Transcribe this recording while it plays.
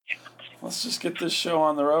let's just get this show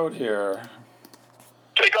on the road here.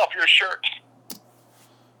 Take off your shirt.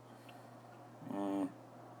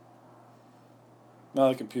 No,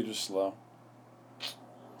 the computer's slow.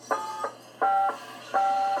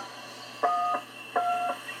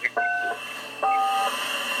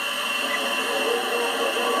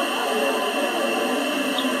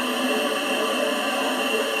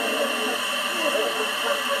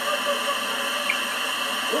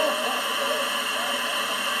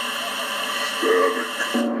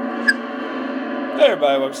 Hey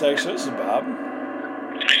everybody, welcome to the show. This is Bob.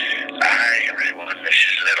 Hi everyone, this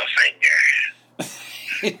is Littlefinger.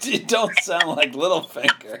 You don't sound like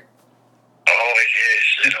Littlefinger. Oh, it is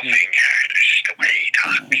Littlefinger. This is the way he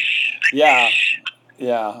talks.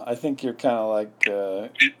 Yeah. I think you're kind of like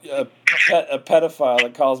a pedophile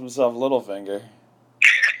that calls himself Littlefinger.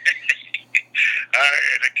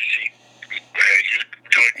 I'd like to see you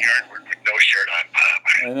doing yard work with no shirt on, Bob.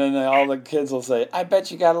 And then all the kids will say, "I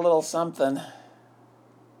bet you got a little something."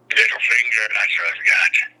 Littlefinger, that's what I've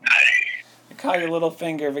got. I call you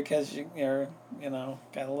Littlefinger because you're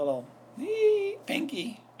got a little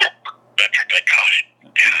pinky. That's what they call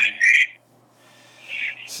it.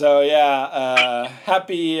 So yeah,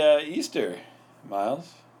 happy Easter,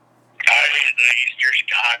 Miles. The Easter's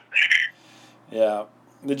gone there. Yeah.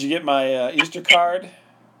 Did you get my Easter card?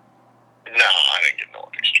 No, I didn't get no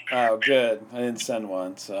Easter card. Oh, good. I didn't send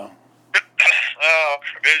one, so. Oh,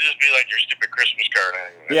 it'd just be like your stupid Christmas card.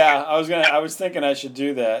 Yeah, I was thinking I should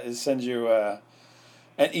do that. Is send you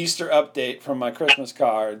an Easter update from my Christmas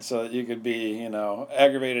card so that you could be,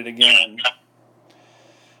 aggravated again.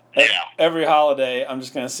 Yeah. Every holiday, I'm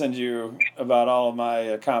just going to send you about all of my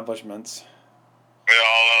accomplishments.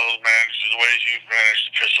 All those ways you've managed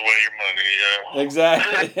to piss away your money.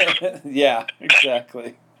 Exactly. Yeah,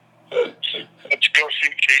 exactly. Let's go see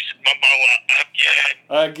Jason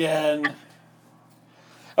Momoa Again.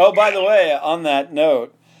 Oh, by the way, on that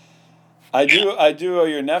note, I do owe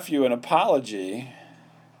your nephew an apology.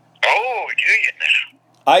 Oh, do you now?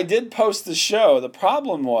 I did post the show. The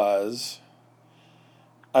problem was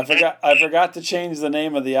I forgot to change the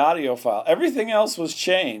name of the audio file. Everything else was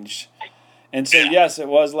changed. And so yes, it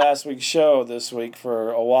was last week's show this week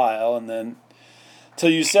for a while, and then till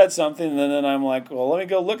you said something, and then I'm like, well, let me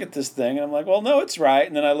go look at this thing, and I'm like, well, no, it's right,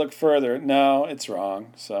 and then I look further, no, it's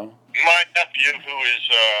wrong. So my nephew, who is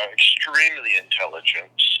extremely intelligent,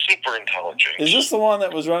 super intelligent. is this the one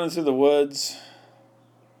that was running through the woods?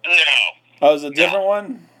 No. Oh, is it a different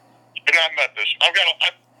one? You've not met this. I've got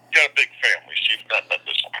a big family, so you've not met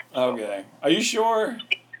this one. Okay. Are you sure?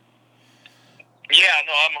 Yeah,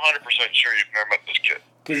 no, I'm 100% sure you've never met this kid.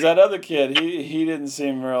 Because that other kid, he didn't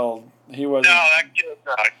seem real. He wasn't. No, that kid's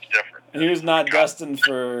different. He was not destined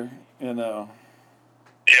for, Yeah,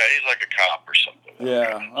 he's like a cop or something.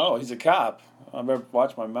 Yeah. Oh, he's a cop. I better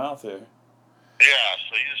watch my mouth here. Yeah,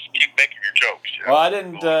 so you just keep making your jokes. Well, I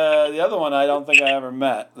didn't. The other one, I don't think I ever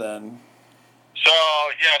met then. So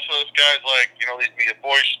this guy's like, leaves me a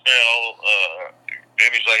voicemail,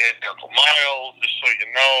 and he's like, hey, Uncle Miles, just so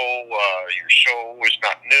you know, your show is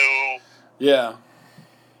not new. Yeah.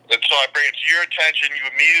 And so I bring it to your attention. You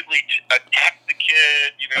immediately attack the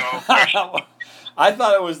kid, I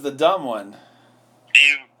thought it was the dumb one.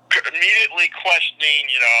 You immediately questioning,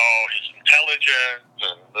 his intelligence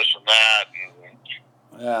and this and that.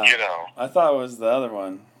 And, yeah. I thought it was the other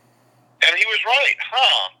one. And he was right,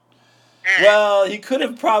 huh? Well, he could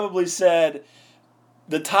have probably said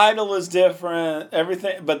the title is different,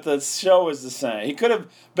 everything, but the show is the same. He could have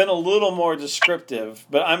been a little more descriptive,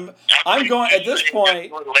 but I'm going at this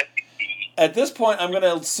point. At this point, I'm going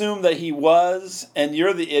to assume that he was, and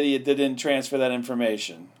you're the idiot that didn't transfer that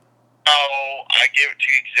information. Oh, I gave it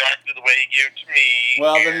to you exactly the way he gave it to me.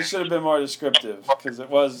 Well, then he should have been more descriptive because it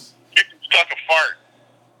was. You can suck a fart.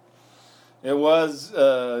 It was,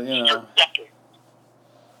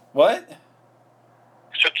 What?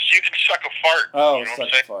 So you can suck a fart. Oh, suck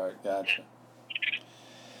a fart. Gotcha.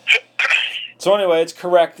 So anyway, it's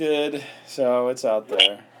corrected, so it's out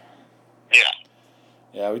there. Yeah.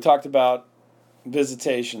 Yeah, we talked about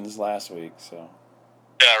visitations last week, so.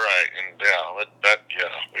 Yeah, right, and we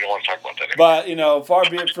don't want to talk about that But, anymore. far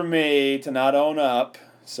be it from me to not own up,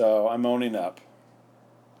 so I'm owning up.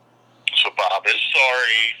 So Bob is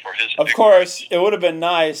sorry for his... Of course, it would have been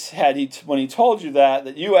nice had when he told you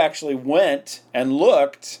that you actually went and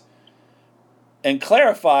looked and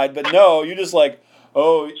clarified, but no, you're just like,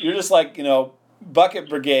 bucket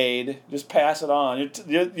brigade, just pass it on.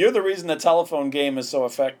 You're the reason the telephone game is so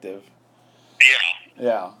effective. Yeah.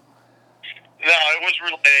 Yeah. No, it was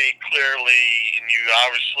relayed clearly, and you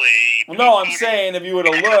obviously. Well, no, I'm saying if you would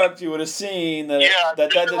have looked, you would have seen that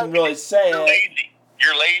that didn't really say You're it. lazy.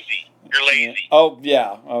 You're lazy. You're lazy. Oh,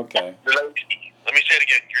 yeah, okay. You're lazy. Let me say it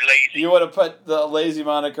again. You're lazy. You would have put the lazy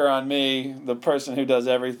moniker on me, the person who does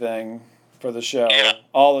everything for the show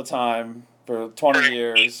all the time for 20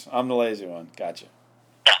 years. I'm the lazy one. Gotcha.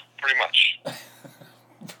 Yeah, pretty much.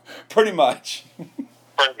 Pretty much.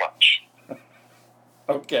 Pretty much.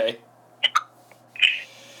 Okay.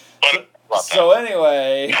 But So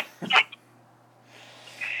anyway,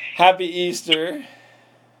 happy Easter.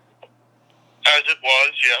 As it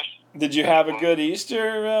was, yes. Did you have a good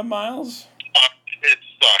Easter, Miles? It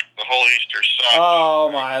sucked. The whole Easter sucked. Oh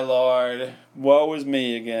my Lord! Woe is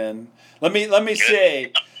me again. Let me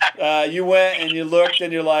say, you went and you looked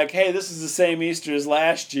and you're like, hey, this is the same Easter as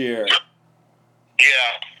last year.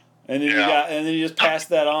 Yeah. And then you just passed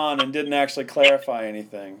that on and didn't actually clarify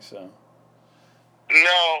anything. So.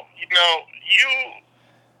 No,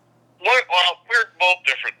 well, we're both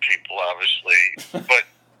different people, obviously, but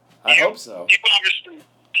I hope so. You obviously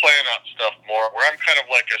plan out stuff more, where I'm kind of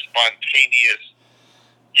like a spontaneous,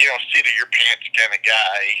 seat of your pants kind of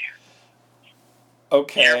guy.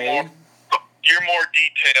 Okay. You're more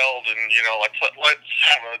detailed, and like let's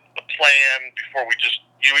have a plan before we just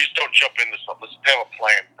don't jump into something. Let's have a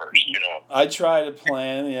plan first, I try to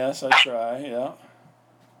plan. Yes, I try. Yeah.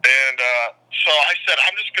 And so I said,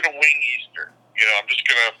 I'm just going to wing Easter. I'm just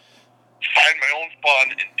going to find my own fun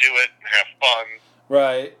and do it and have fun.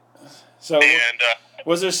 Right. So, and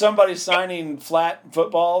was there somebody signing flat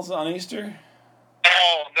footballs on Easter?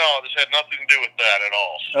 Oh, no, this had nothing to do with that at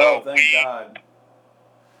all. So thank God.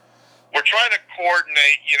 We're trying to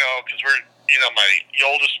coordinate, because we're, my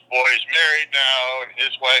oldest boy is married now, and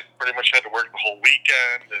his wife pretty much had to work the whole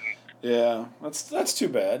weekend. And yeah, that's too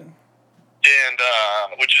bad. And,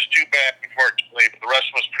 which is too bad, unfortunately, but the rest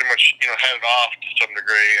of us pretty much, headed off to some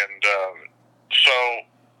degree. And so,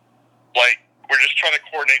 we're just trying to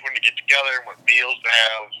coordinate when to get together and what meals to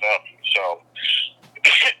have and stuff. So,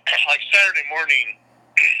 Saturday morning,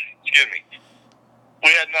 excuse me, we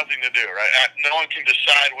had nothing to do, right? No one can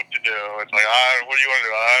decide what to do. It's like, what do you want to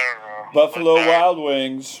do? I don't know. Buffalo Wild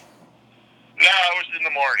Wings. No, it was in the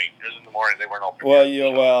morning. They weren't open.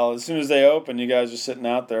 Well, as soon as they open, you guys are sitting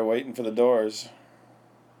out there waiting for the doors.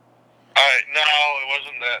 No, it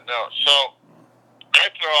wasn't that. No. So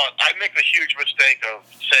I make the huge mistake of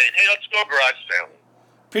saying, "Hey, let's go garage sailing."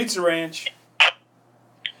 Pizza Ranch.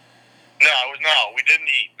 No, we didn't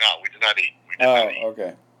eat. No, we did not eat.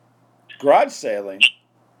 Okay. Garage sailing.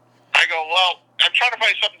 I go, well, I'm trying to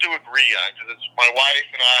find something to agree on, because it's my wife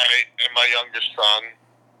and I and my youngest son,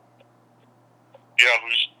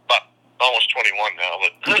 who's about almost 21 now,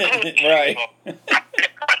 but right.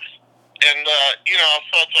 And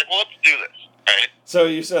so it's like, well, let's do this, right? So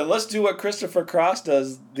you said, let's do what Christopher Cross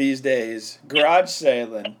does these days: garage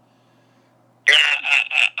sailing.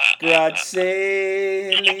 Garage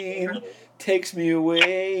sailing takes me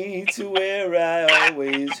away to where I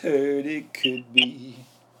always heard it could be.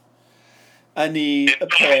 I need a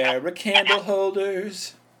pair of candle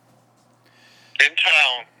holders. In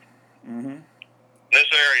town, this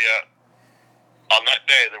area, on that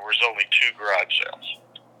day, there was only 2 garage sales.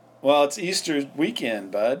 Well, it's Easter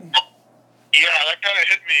weekend, bud. Yeah, that kind of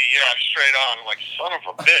hit me, straight on. I'm like, son of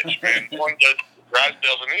a bitch, man. One does garage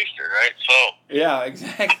sales on Easter, right? So. Yeah,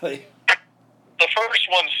 exactly. The first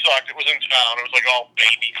one sucked. It was in town. It was like all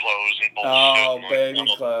baby clothes and bullshit. Oh, baby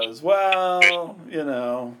clothes. Well,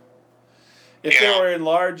 if they were in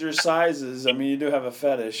larger sizes, I mean, you do have a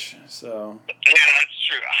fetish, so. Yeah, that's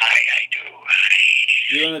true. I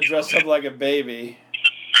do. You want to dress up like a baby.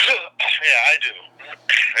 Yeah, I do.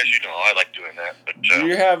 As you know, I like doing that. But, do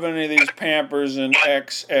you have any of these Pampers in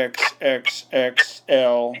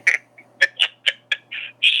XXXXL?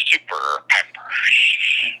 Super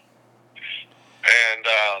Pampers. And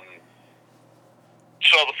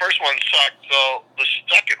so the first one sucked. So the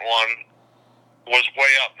second one was way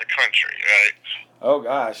out in the country, right? Oh,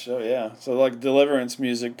 gosh. Oh, yeah. So, like, Deliverance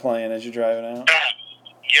music playing as you're driving out?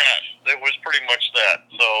 Yes, it was pretty much that.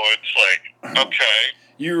 So it's like, okay.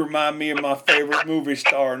 You remind me of my favorite movie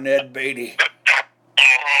star, Ned Beatty.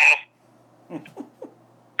 And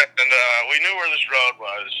we knew where this road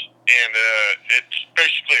was, and it's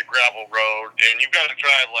basically a gravel road, and you've got to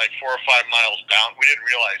drive like 4 or 5 miles down. We didn't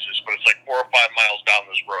realize this, but it's like 4 or 5 miles down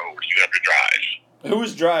this road you have to drive. Who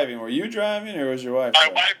was driving? Were you driving, or was your wife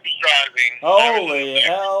driving? My wife was driving. Holy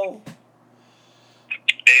hell.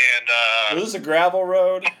 And, was this a gravel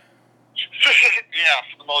road? Yeah,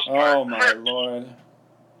 for the most part. Oh, my Lord.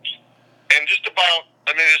 And just about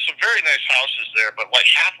I mean, there's some very nice houses there, but like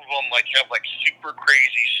half of them like have like super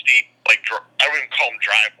crazy steep, like I wouldn't even call them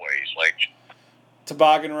driveways, like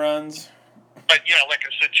toboggan runs. Like like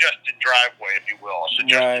a suggested driveway, if you will. A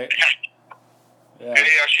suggested right. Yeah. And,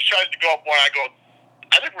 she tries to go up one. I go,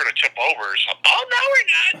 I think we're gonna tip over or something. Oh no, we're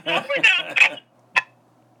not. No, we're not.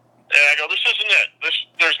 And I go, this isn't it.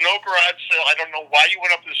 There's no garage sale. I don't know why you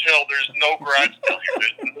went up this hill. There's no garage sale here.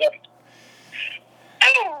 There's nothing.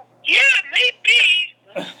 Oh, yeah, maybe.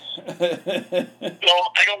 So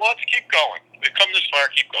I go, well, let's keep going. We've come this far,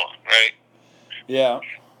 keep going, right? Yeah.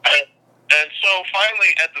 And so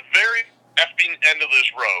finally, at the very effing end of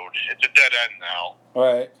this road, it's a dead end now.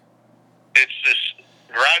 Right. It's this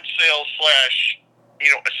garage sale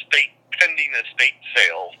 / pending estate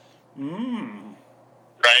sale.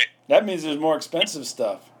 Right? That means there's more expensive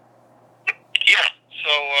stuff. Yeah.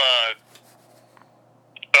 So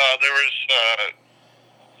there was,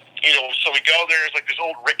 so we go there. There's like this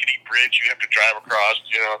old rickety bridge you have to drive across.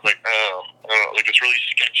 It's like, I don't know, like this really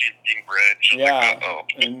sketchy looking bridge. Yeah.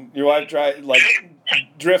 Like, and your wife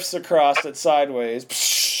drifts across it sideways.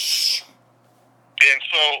 And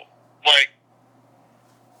so, like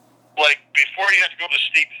before you have to go to the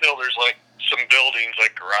steep hill, there's like some buildings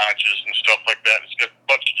like garages and stuff like that. It's got a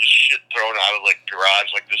bunch of just shit thrown out of like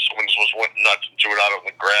garage, like this someone just went nuts and threw it out on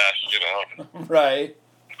the grass, Right.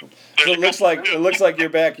 So it looks like your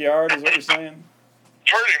backyard is what you're saying.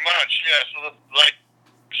 Pretty much, yeah. So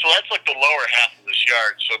that's like the lower half of this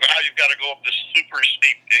yard. So now you've got to go up this super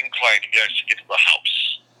steep incline to actually get to the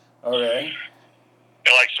house. Okay.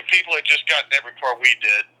 And like some people had just gotten there before we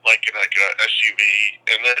did, like in like a SUV,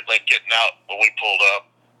 and they're like getting out when we pulled up.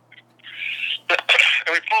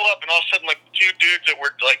 And we pull up, and all of a sudden, like two dudes that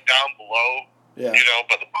were like down below,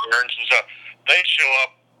 by the barns and stuff, they show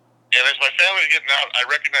up. And as my family was getting out, I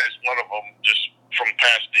recognized one of them just from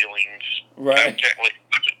past dealings. Right. I can't really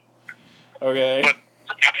touch it. Okay. But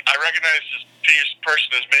I recognized this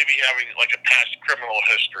person as maybe having like a past criminal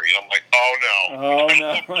history. I'm like, oh no. Oh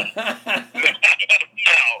no.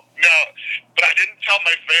 No. But I didn't tell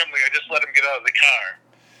my family. I just let them get out of the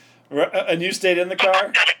car. And you stayed in the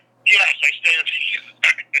car? Yes, I stayed in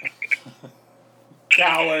the car.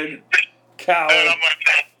 Coward. And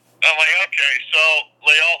I'm like, okay, so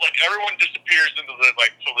everyone disappears into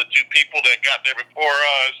so the two people that got there before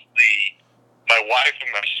us, my wife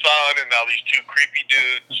and my son, and now these two creepy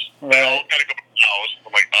dudes, they all kind of go to the house.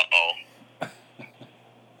 I'm like, uh-oh.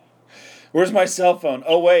 Where's my cell phone?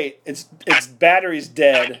 Oh wait, its battery's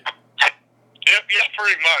dead. Yeah,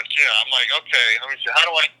 pretty much. Yeah, I'm like, okay, let me see. How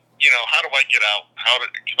do I get out?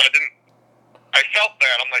 Because I felt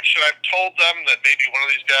bad. I'm like, should I have told them that maybe one of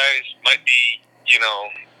these guys might be,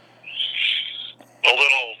 a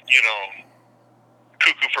little,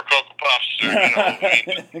 cuckoo for Cocoa Puffs. Or,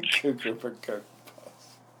 Cuckoo for Cocoa Puffs.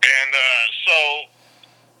 And so,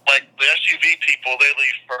 like, the SUV people, they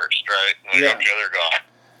leave first, right? Like, okay, they're gone.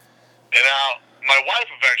 And now, my wife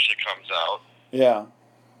eventually comes out. Yeah.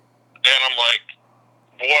 And I'm like,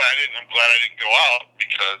 boy, I'm glad I didn't go out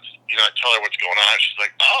because, I tell her what's going on. She's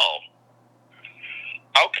like, oh,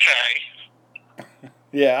 okay.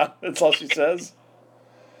 Yeah, that's all she says.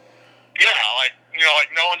 Yeah, like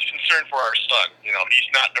no one's concerned for our son.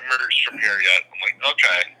 He's not emerged from here yet. I'm like,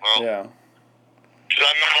 okay, well, yeah. Because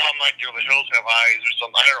I'm like, the hills have eyes or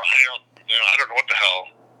something. I don't know what the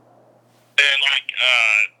hell. And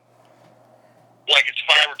like it's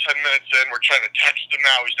 5 or 10 minutes in, we're trying to text him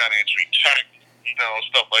now. He's not answering text,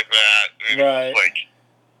 stuff like that. And right. Like,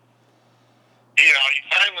 he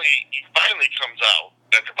finally comes out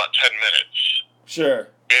after about 10 minutes.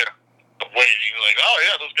 Sure. Yeah. Waiting, like, oh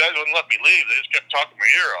yeah, those guys wouldn't let me leave. They just kept talking my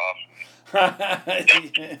ear off.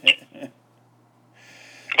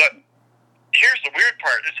 But here's the weird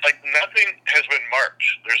part: it's like nothing has been marked.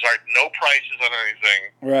 There's like no prices on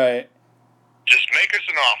anything. Right. Just make us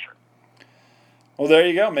an offer. Well, there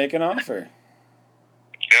you go. Make an offer. And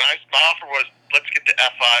my offer was, let's get the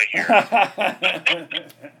F out of here.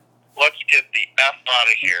 Let's get the F out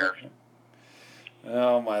of here.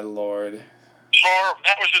 Oh my Lord.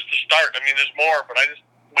 That was just the start. I mean, there's more, but I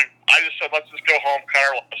just said, let's just go home, cut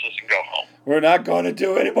our losses, and go home. We're not going to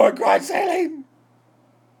do any more garage sailing.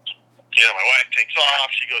 My wife takes off.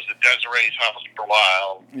 She goes to Desiree's house for a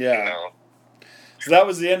while. Yeah. So that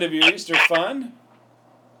was the end of your Easter fun?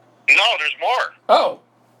 No, there's more. Oh.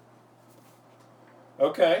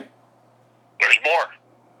 Okay. There's more.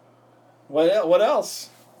 What else?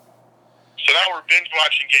 So now we're binge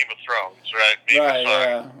watching Game of Thrones, right? Right,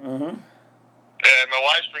 yeah. Mm-hmm. And my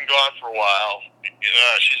wife's been gone for a while.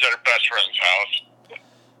 She's at her best friend's house.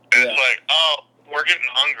 And it's like, oh, we're getting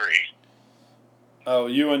hungry. Oh,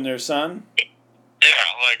 you and your son? Yeah, Yeah,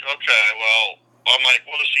 like, okay, well, I'm like,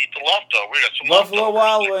 well, let's eat the leftover. We got some Buffalo leftovers.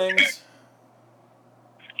 Wild Wings.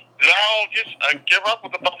 No, just give up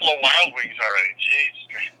with the Buffalo Wild Wings already.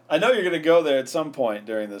 Jeez. I know you're going to go there at some point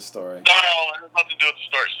during this story. No, it has nothing to do with the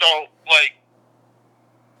story. So, like,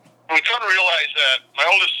 we kind of realized that my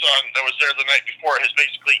oldest son that was there the night before has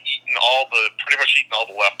basically pretty much eaten all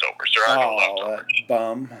the leftovers. There are no leftovers. That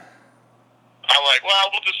bum. I'm like, well,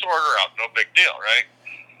 we'll just order out. No big deal, right?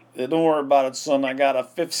 Yeah, don't worry about it, son. I got a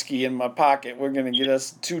 $50 in my pocket. We're going to get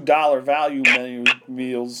us $2 value menu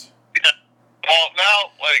meals. Yeah. Well,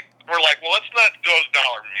 now, like, we're like, well, let's not go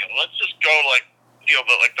dollar meal. Let's just go, like,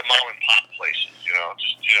 the mom and pop places,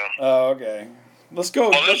 Oh, okay. Let's go.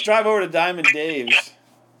 Well, let's drive over to Diamond Dave's.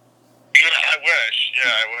 Yeah, I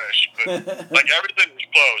wish. But, like, everything was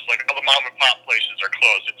closed. Like, all the mom and pop places are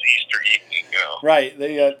closed. It's Easter evening, Right.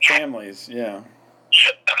 They got families, yeah.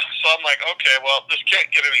 So I'm like, okay, well, this can't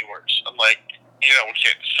get any worse. I'm like, we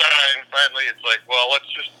can't decide. Finally, it's like, well,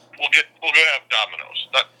 we'll go have Domino's.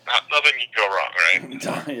 Nothing can go wrong, right?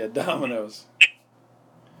 Yeah, Domino's.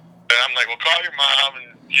 And I'm like, well, call your mom,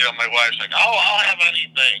 and my wife's like, oh, I'll have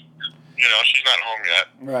anything. She's not home yet.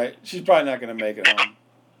 Right. She's probably not going to make it home.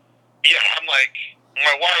 Yeah, I'm like,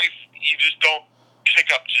 my wife, you just don't pick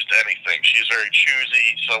up just anything. She's very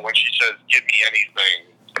choosy, so when she says, give me anything,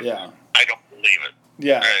 yeah, I don't believe it.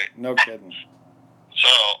 Yeah, right? No kidding. So,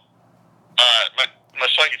 my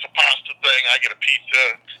son gets a pasta thing, I get a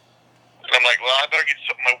pizza, and I'm like, well, I better get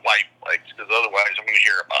something my wife likes, because otherwise I'm going to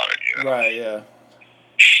hear about it, Right, yeah.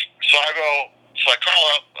 So I call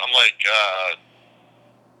up, I'm like,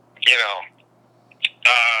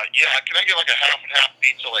 can I get like a half and half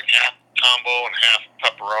pizza, like half combo and half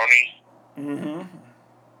pepperoni? Mm-hmm.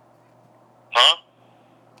 Huh?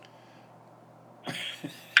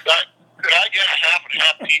 Could I get a half and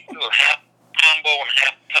half pizza with half combo and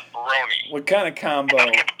half pepperoni? What kind of combo?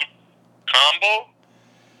 Combo?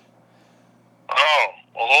 Oh,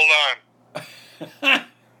 well, hold on.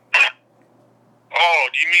 Oh,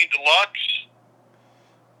 do you mean deluxe?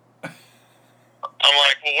 I'm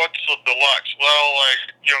like, well, what's the deluxe? Well,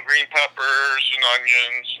 like, green peppers and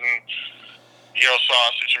onions and,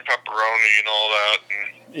 sausage and pepperoni and all that.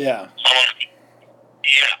 And yeah. I'm like,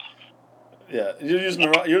 yeah. Yeah, you're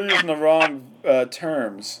using the wrong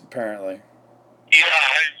terms, apparently. Yeah,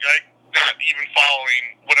 I'm not even following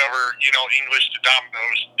whatever, English to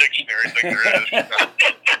Domino's dictionary thing there is.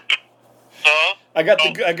 Huh? I got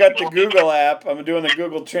the Google app. I'm doing the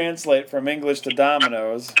Google Translate from English to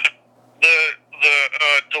Domino's.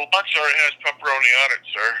 The deluxe already has pepperoni on it,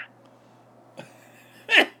 sir.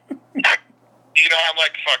 I'm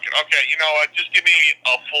like, fuck it. Okay, you know what? Just give me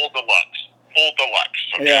a full deluxe. Full deluxe.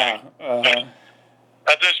 Okay? Yeah.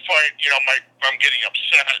 At this point, I'm getting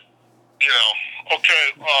upset.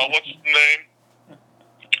 Okay, what's the name?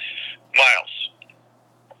 Miles.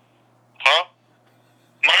 Huh?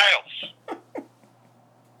 Miles.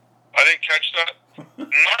 I didn't catch that.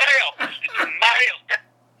 Miles. It's Miles.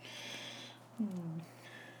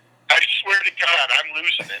 I swear to God, I'm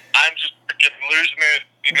losing it. I'm just freaking losing it,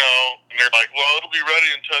 and they're like, well, it'll be ready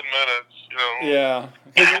in 10 minutes, Yeah,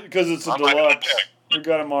 because it's a deluxe. You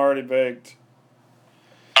got them already baked.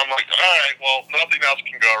 I'm like, all right, well, nothing else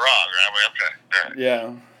can go wrong. I'm like, okay. All right. Yeah.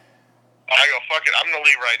 I go, fuck it, I'm going to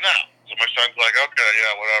leave right now. So my son's like, okay,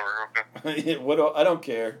 yeah, whatever. Okay. I don't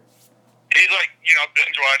care. He's like,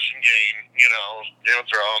 binge watching Game of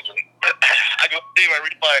Thrones. And I go, Dave, I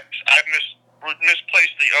realized I've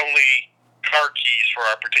misplaced the only car keys for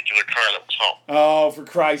our particular car that was home. Oh, for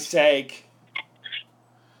Christ's sake.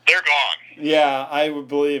 They're gone. Yeah, I would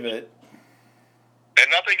believe it. And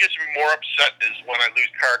nothing gets me more upset is when I lose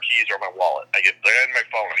car keys or my wallet. I get my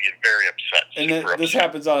phone. I get very upset. And this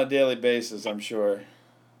happens on a daily basis, I'm sure.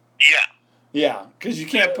 Yeah. Yeah, because you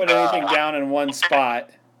can't put anything down in one spot.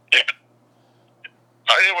 Yeah.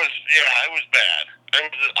 It was bad.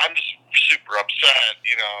 I'm just super upset,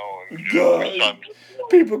 God,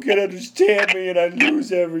 people can understand me and I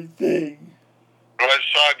lose everything. My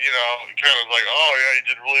son, kind of like, oh yeah, he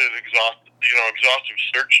did really an exhaustive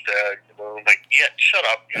search tag. I'm like, yeah, shut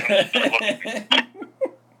up. So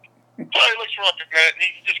he looks for like a minute and he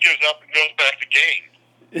just gives up and goes back to Game.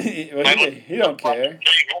 He don't care.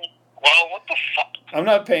 Well, what the fuck? I'm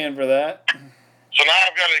not paying for that. So now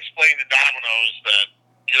I've got to explain to Domino's that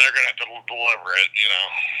they're going to have to deliver it,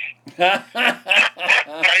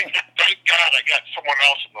 Thank God I got someone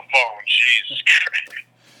else on the phone. Jesus Christ.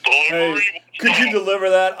 Delivery? Hey, could you deliver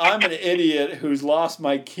that? I'm an idiot who's lost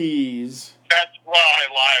my keys. I lied.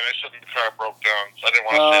 I said the car broke down, so I didn't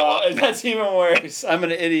want to say That's even worse. I'm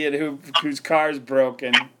an idiot whose car's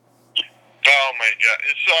broken. Oh my god!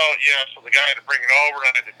 So the guy had to bring it over,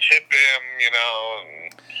 and I had to tip him, And,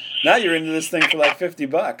 Now you're into this thing for like $50.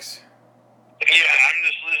 Yeah,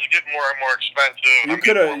 this is getting more and more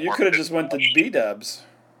expensive. You could have just went to B-dubs.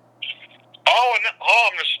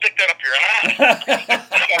 I'm gonna stick that up your ass.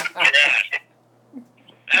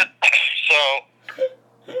 So,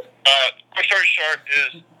 quick story short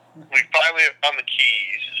is, we finally found the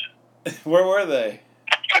keys. Where were they?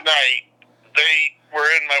 Tonight, they were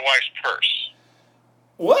in my wife's purse.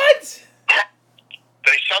 What?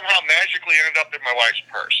 They somehow magically ended up in my wife's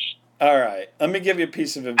purse. All right, let me give you a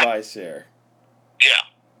piece of advice here. Yeah.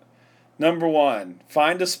 Number 1,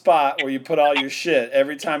 find a spot where you put all your shit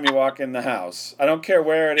every time you walk in the house. I don't care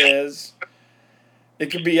where it is.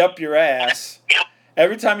 It could be up your ass.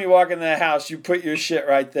 Every time you walk in the house, you put your shit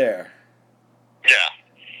right there. Yeah.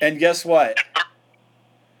 And guess what?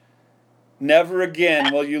 Never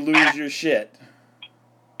again will you lose your shit.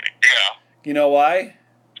 Yeah. You know why?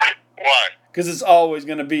 Why? Because it's always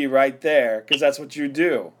going to be right there, because that's what you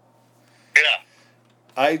do. Yeah.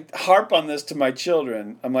 I harp on this to my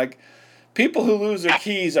children. I'm like, people who lose their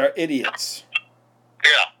keys are idiots.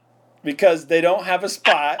 Yeah. Because they don't have a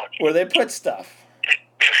spot where they put stuff.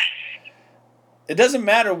 It doesn't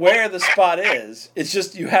matter where the spot is. It's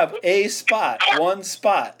just you have a spot, one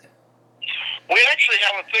spot. We actually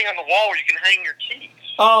have a thing on the wall where you can hang your keys.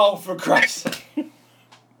 Oh, for Christ's sake. Then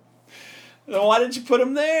why did you put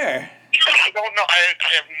them there? I don't know. I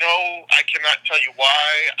cannot tell you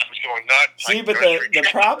why. I was going nuts. See, but the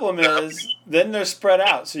problem is, then they're spread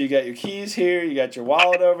out. So you got your keys here, you got your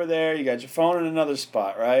wallet over there, you got your phone in another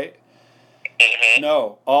spot, right? Mm-hmm.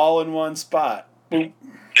 No, all in one spot. Boom.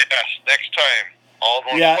 Yes, next time. All in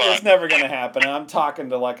one Yeah, spot. it's never going to happen. I'm talking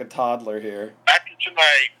to like a toddler here. After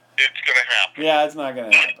tonight, it's going to happen. Yeah, it's not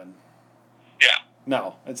going to happen. Yeah.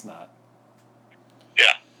 No, it's not.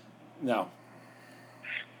 Yeah. No.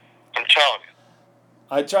 I'm telling you.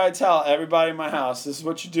 I try to tell everybody in my house, this is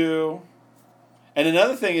what you do. And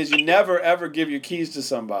another thing is you never, ever give your keys to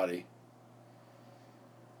somebody.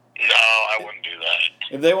 No, I wouldn't do that.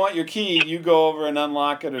 If they want your key, you go over and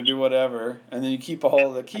unlock it or do whatever, and then you keep a hold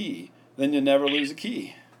of the key. Then you never lose a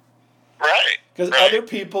key. Right. Because other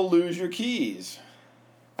people lose your keys.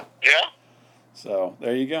 Yeah. So,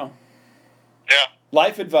 there you go. Yeah.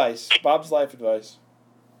 Life advice. Bob's life advice.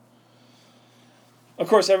 Of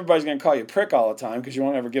course, everybody's going to call you a prick all the time because you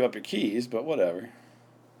won't ever give up your keys, but whatever.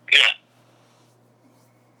 Yeah.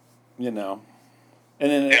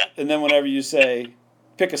 And then whenever you say,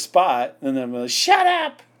 pick a spot, and then they're like, shut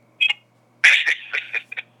up!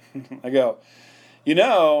 I go,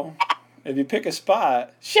 if you pick a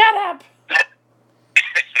spot, shut up!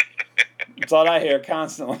 That's all I hear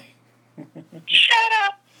constantly. Shut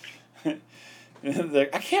up!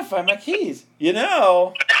 Like, I can't find my keys.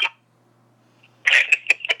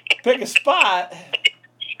 Pick a spot.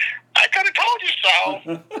 I could have told you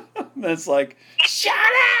so. That's like, shut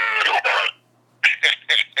up!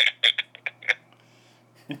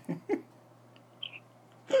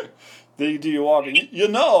 Then do you walk in?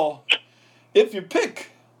 If you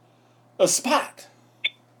pick a spot.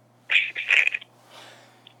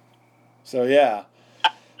 So, yeah.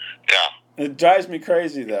 Yeah. It drives me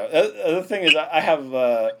crazy, though. The other thing is I have,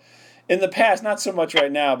 in the past, not so much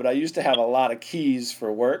right now, but I used to have a lot of keys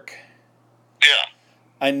for work. Yeah.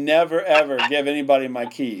 I never, ever give anybody my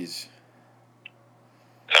keys.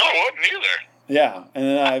 I wouldn't either. Yeah, and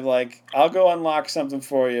then I'll go unlock something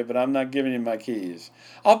for you, but I'm not giving you my keys.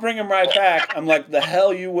 I'll bring them right back. I'm like, the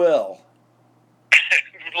hell you will.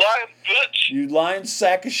 You lying bitch. You lying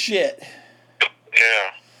sack of shit.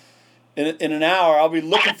 Yeah. In an hour, I'll be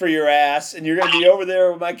looking for your ass, and you're going to be over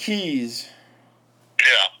there with my keys.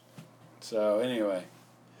 Yeah. So, anyway.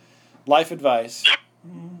 Life advice.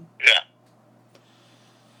 Yeah.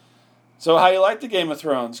 So, how you like the Game of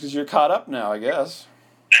Thrones? Because you're caught up now, I guess.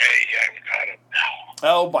 Hey, I'm caught up now.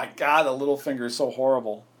 Oh, my God, the little finger is so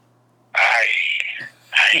horrible.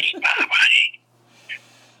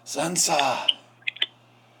 Sansa.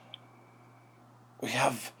 We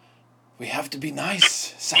have to be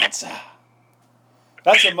nice, Sansa.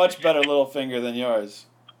 That's a much better little finger than yours.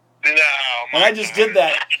 No. And I just did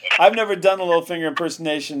that. I've never done a little finger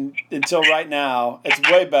impersonation until right now. It's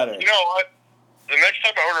way better. You know what? The next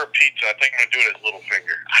time I order a pizza, I think I'm going to do it as little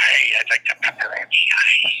finger. I'd like the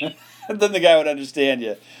pepperoni. Then the guy would understand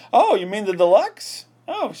you. Oh, you mean the deluxe?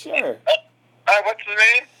 Oh, sure. What's the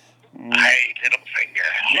name? Little finger.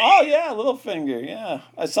 Oh, yeah, little finger, yeah.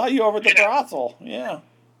 I saw you over at the brothel, yeah.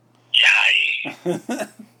 Yeah.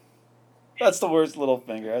 That's the worst little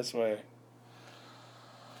finger, I swear.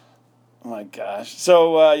 Oh, my gosh.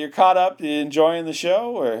 So, you're caught up? You enjoying the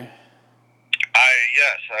show, or?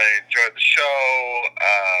 yes, I enjoyed the show.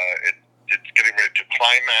 It's getting ready to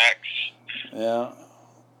climax. Yeah.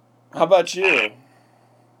 How about you?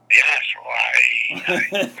 Yes,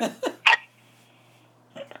 why?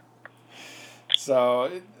 So,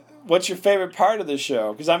 what's your favorite part of the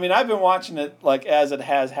show? Because I mean, I've been watching it like as it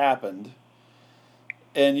has happened,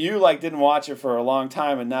 and you like didn't watch it for a long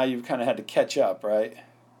time, and now you've kind of had to catch up, right?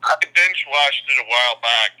 I binge watched it a while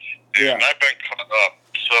back, and Yeah. I've been caught up.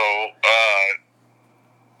 So,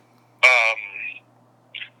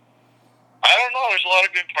 I don't know. There's a lot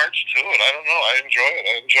of good parts to it. I don't know. I enjoy it.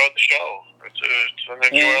 I enjoyed the show. It's an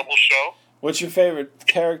enjoyable show. What's your favorite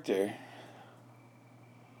character?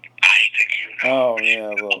 I think you know. Oh yeah,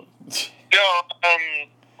 well.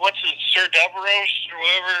 What's it, Sir Davros or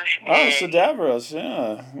whatever? Oh, so Davros,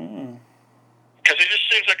 yeah. Because he just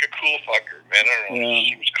seems like a cool fucker, man. I don't know. Yeah. He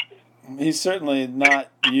seems cool. He's certainly not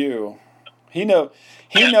you. He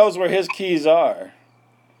knows where his keys are.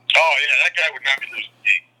 Oh yeah, that guy would not be losing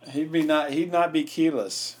key. He'd not be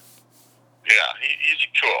keyless. Yeah, he's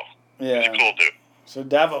cool. Yeah. He's a cool dude. So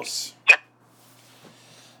Davos.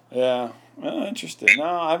 Yeah. Well, interesting.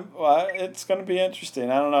 No, it's going to be interesting.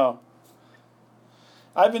 I don't know.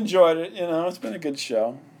 I've enjoyed it. It's been a good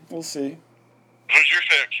show. We'll see. Who's your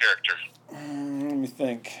favorite character? Let me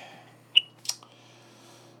think.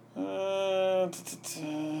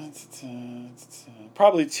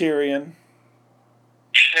 Probably Tyrion.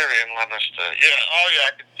 Tyrion Lannister. Yeah. Oh yeah,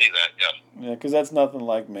 I can see that. Yeah. Yeah, because that's nothing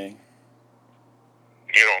like me.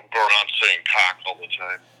 You don't go around saying cock all the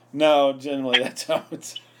time. No, generally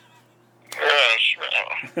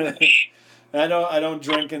I don't. I don't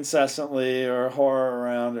drink incessantly or whore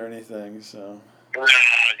around or anything. So. Not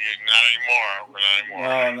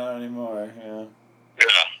anymore. No, not anymore. Yeah.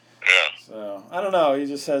 Yeah. So I don't know. He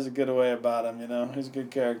just has a good way about him. He's a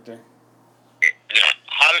good character. Yeah.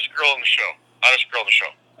 Hottest girl in the show.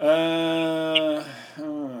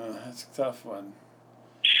 That's a tough one.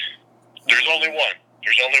 There's only one.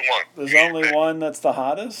 There's only one that's the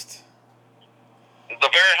hottest? The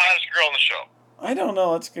very hottest girl in the show. I don't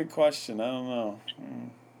know. That's a good question. I don't know.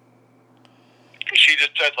 She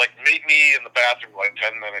just said, like, meet me in the bathroom like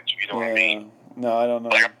 10 minutes, if you know what I mean. No, I don't know.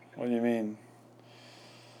 What do you mean?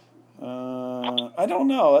 I don't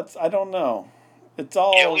know. I don't know. It's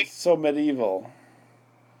all Gilly? so medieval.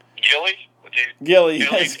 Gilly? Gilly,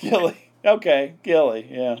 yes, Gilly. Okay, Gilly,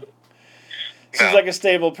 yeah. Seems like a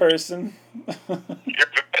stable person. Your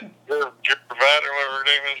vet or whatever her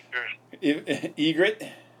name is. Egret?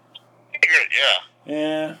 Egret, yeah.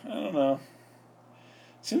 Yeah, I don't know.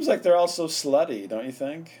 Seems like they're all so slutty, don't you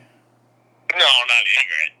think? No, not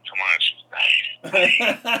Egret. Come on, she's nice.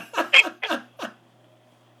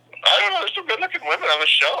 I don't know. There's some good-looking women on the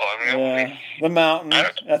show. I mean, yeah, the Mountain.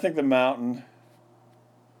 I think the Mountain.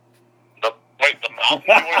 The Mountain?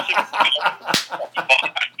 You want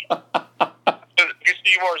to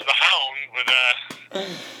see more as the Hound, but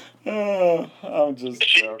I'm just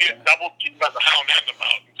she joking. get double teamed by the Hound and the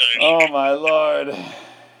Mountain. Oh my Lord.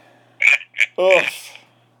 Oof.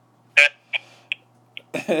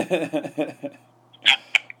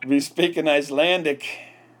 Be speaking Icelandic.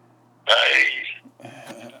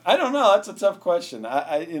 I don't know. That's a tough question.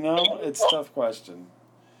 It's a tough question.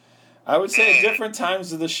 I would say at different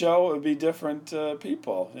times of the show, it would be different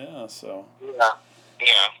people. Yeah, so. Yeah.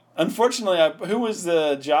 Unfortunately, who was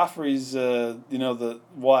the Joffrey's, the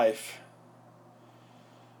wife?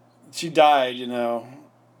 She died,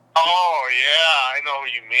 Oh, yeah. I know who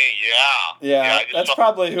you mean. Yeah. Yeah, that's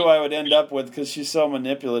probably who I would end up with because she's so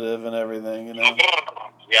manipulative and everything,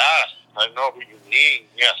 Yes, I know who you mean.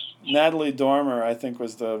 Yes. Natalie Dormer, I think,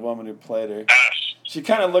 was the woman who played her. Yes. She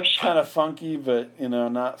kind of looked kind of funky, but,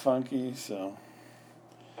 not funky, so.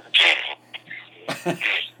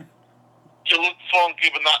 She looked funky,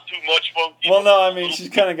 but not too much funky. Well, no, I mean, she's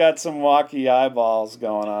kind of got some walkie eyeballs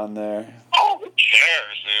going on there. Oh, who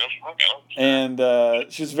cares, man? And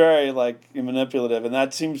she's very, manipulative, and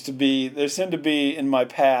there seemed to be, in my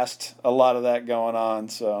past, a lot of that going on,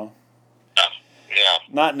 so. Yeah.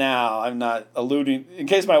 Not now. I'm not alluding, in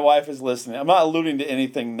case my wife is listening, I'm not alluding to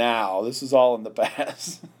anything now. This is all in the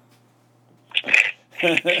past.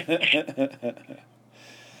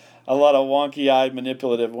 A lot of wonky-eyed,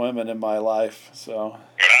 manipulative women in my life, so.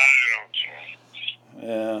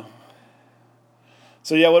 Yeah.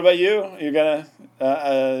 So, yeah, what about you? You're going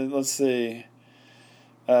to, let's see,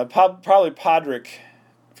 probably Podrick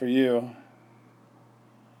for you.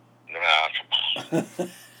 Nah, come on.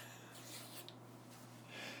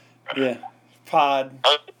 Yeah, Pod.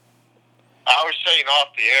 I was saying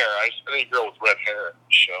off the air, I need a girl with red hair in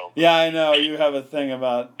the show. Yeah, I know. You have a thing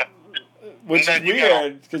about Which is then you got-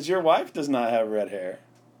 weird, because your wife does not have red hair.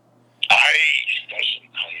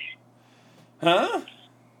 Huh?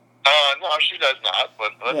 No, she does not,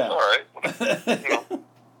 but that's Yeah. all right. You know,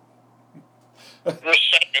 the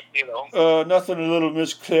second, Nothing a little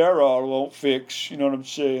Miss Clairol won't fix, you know what I'm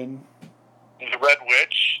saying? the Red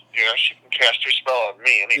Witch, she can cast her spell on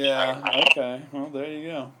me anytime. Yeah, okay. Well, there you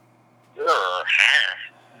go. Yeah.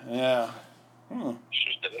 Yeah. Hmm.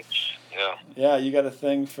 Yeah. Yeah, you got a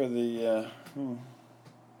thing for the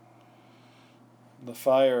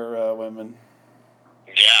fire women.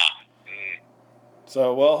 Yeah. Mm.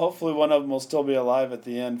 So, well, hopefully one of them will still be alive at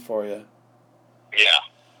the end for you. Yeah.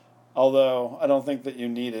 Although, I don't think that you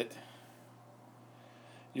need it.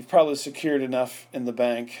 You've probably secured enough in the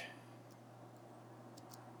bank.